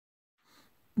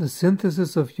The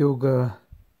synthesis of yoga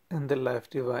and the life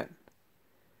divine.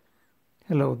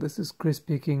 Hello, this is Chris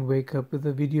speaking. Wake up with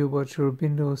a video about Sri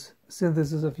Aurobindo's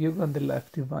synthesis of yoga and the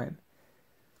life divine.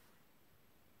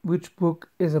 Which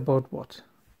book is about what?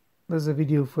 There's a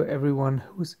video for everyone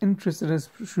who's interested in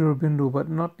Sri Aurobindo but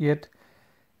not yet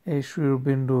a Sri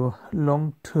Aurobindo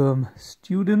long-term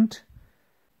student.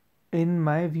 In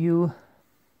my view,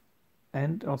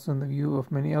 and also in the view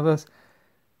of many others,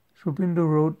 Sri Aurobindo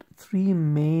wrote three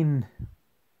main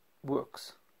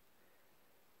works: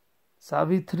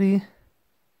 Savitri,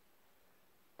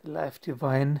 the life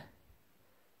divine,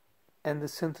 and the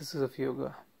synthesis of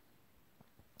yoga.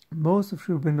 Most of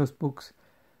Sri Aurobindo's books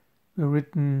were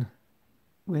written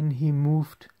when he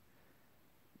moved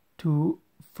to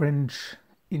French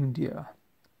India,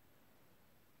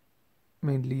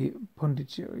 mainly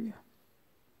Pondicherry.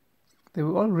 They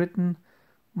were all written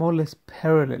more or less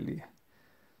parallelly,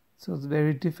 so it's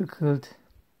very difficult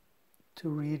to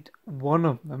read one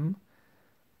of them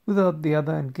without the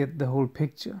other and get the whole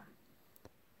picture.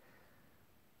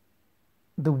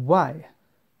 The why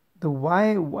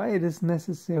it is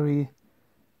necessary,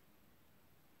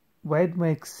 why it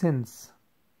makes sense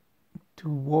to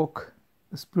walk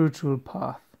a spiritual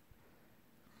path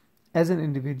as an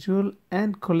individual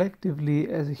and collectively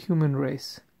as a human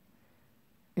race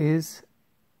is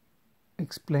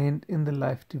explained in the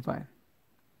life divine.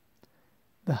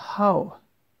 The how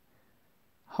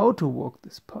to walk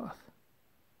this path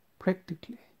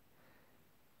practically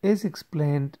is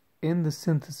explained in the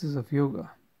synthesis of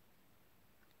yoga.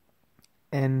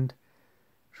 And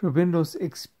Sri Aurobindo's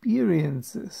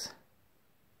experiences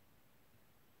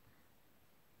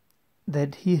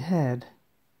that he had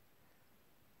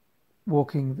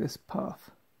walking this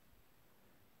path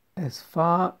as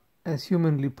far as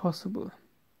humanly possible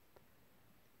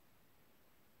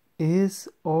is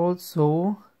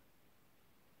also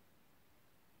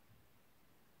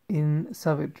in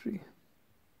Savitri.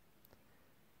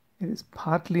 It is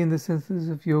partly in the synthesis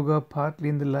of yoga, partly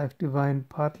in the life divine,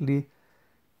 partly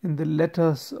in the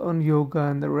letters on yoga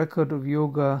and the record of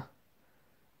yoga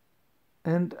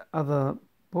and other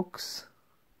books,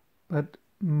 but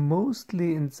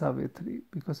mostly in Savitri,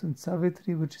 because in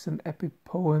Savitri, which is an epic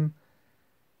poem,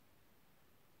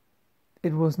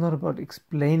 it was not about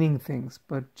explaining things,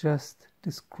 but just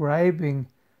describing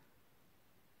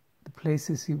the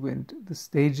places he went, the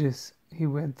stages he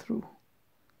went through,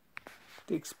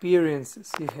 the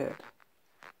experiences he had,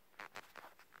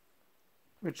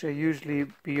 which are usually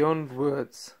beyond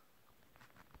words,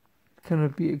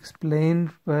 cannot be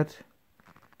explained, but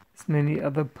as many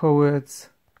other poets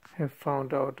have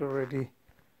found out already,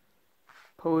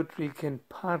 poetry can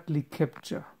partly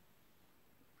capture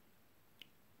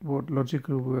what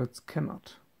logical words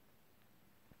cannot.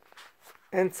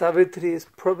 And Savitri is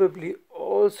probably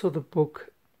also the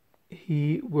book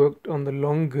he worked on the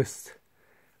longest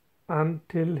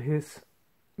until his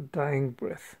dying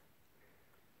breath.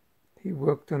 He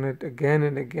worked on it again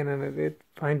and again and again,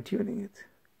 fine-tuning it.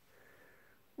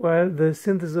 While the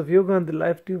synthesis of yoga and the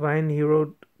life divine he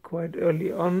wrote quite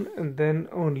early on and then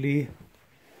only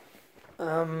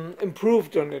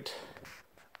improved on it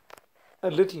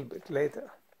a little bit later.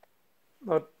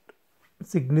 Not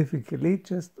significantly,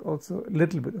 just also a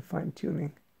little bit of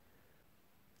fine-tuning.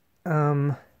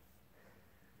 I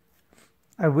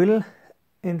will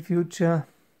in future,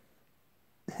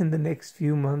 in the next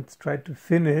few months, try to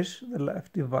finish the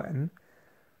life divine,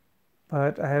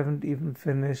 but I haven't even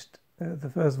finished the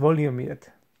first volume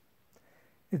yet.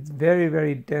 It's very,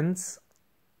 very dense,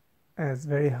 and it's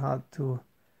very hard to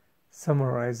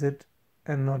summarize it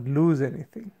and not lose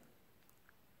anything.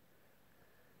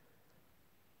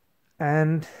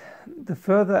 And the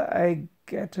further I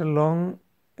get along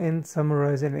in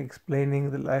summarizing and explaining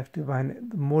the life divine,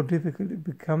 the more difficult it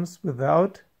becomes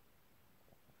without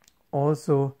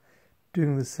also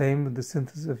doing the same with the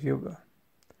synthesis of yoga.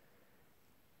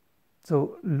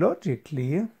 So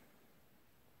logically,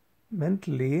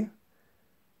 mentally,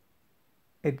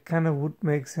 it kind of would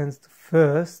make sense to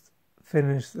first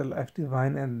finish the life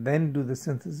divine and then do the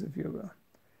synthesis of yoga.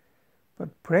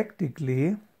 But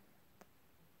practically,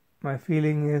 my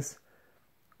feeling is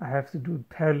I have to do it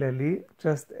parallelly,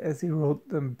 just as he wrote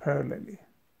them parallelly.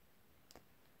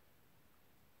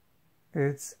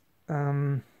 It's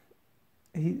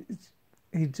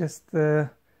he just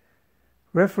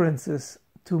references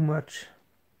too much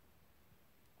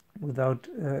without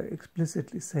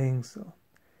explicitly saying so.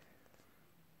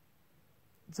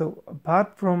 So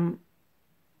apart from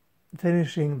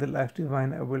finishing the life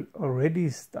divine, I will already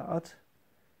start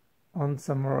on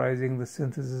summarizing the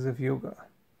synthesis of yoga,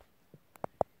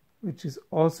 which is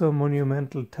also a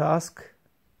monumental task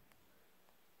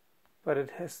but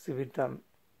it has to be done.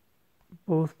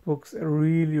 Both books are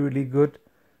really, really good,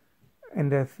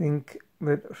 and I think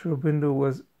that Sri Aurobindo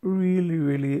was really,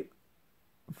 really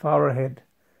far ahead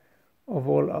of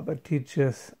all other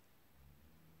teachers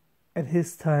at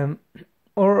his time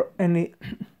or any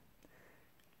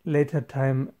later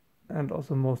time, and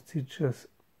also most teachers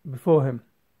before him,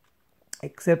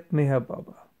 except Meher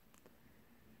Baba.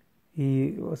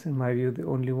 He was, in my view, the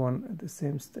only one at the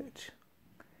same stage.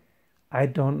 I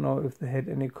don't know if they had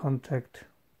any contact,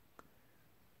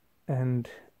 and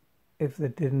if they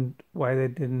didn't, why they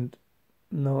didn't,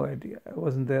 no idea. I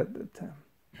wasn't there at the time.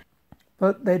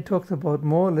 But they talked about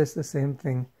more or less the same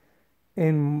thing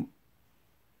in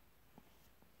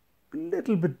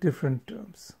little bit different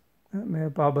terms.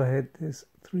 Meher Baba had his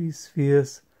 3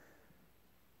 spheres,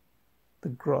 the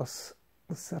gross,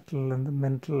 the subtle, and the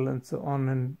mental, and so on,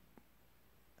 and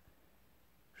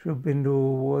Sri Aurobindo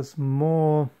was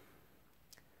more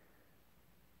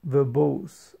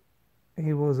verbose.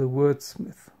 He was a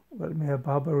wordsmith, while Meher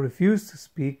Baba refused to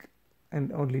speak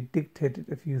and only dictated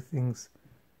a few things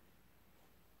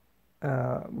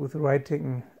with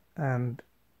writing and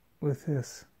with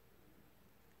his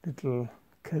little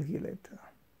calculator.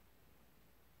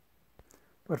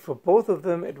 But for both of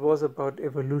them, it was about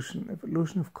evolution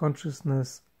of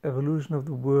consciousness, evolution of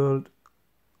the world,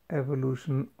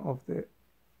 evolution of the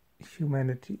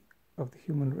humanity, of the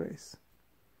human race.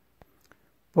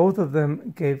 Both of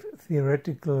them gave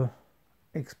theoretical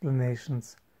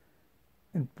explanations,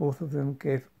 and both of them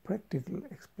gave practical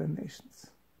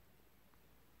explanations.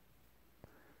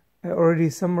 I already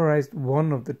summarized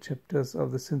one of the chapters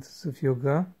of the Synthesis of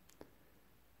Yoga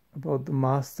about the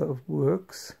Master of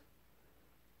Works,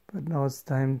 but now it's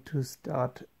time to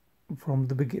start from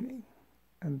the beginning,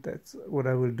 and that's what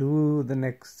I will do the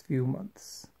next few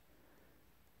months.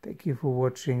 Thank you for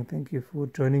watching. Thank you for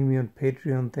joining me on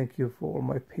Patreon. Thank you for all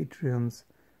my Patreons.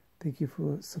 Thank you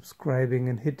for subscribing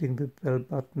and hitting the bell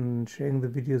button and sharing the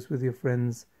videos with your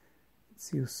friends.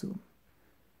 See you soon.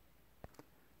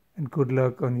 And good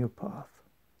luck on your path.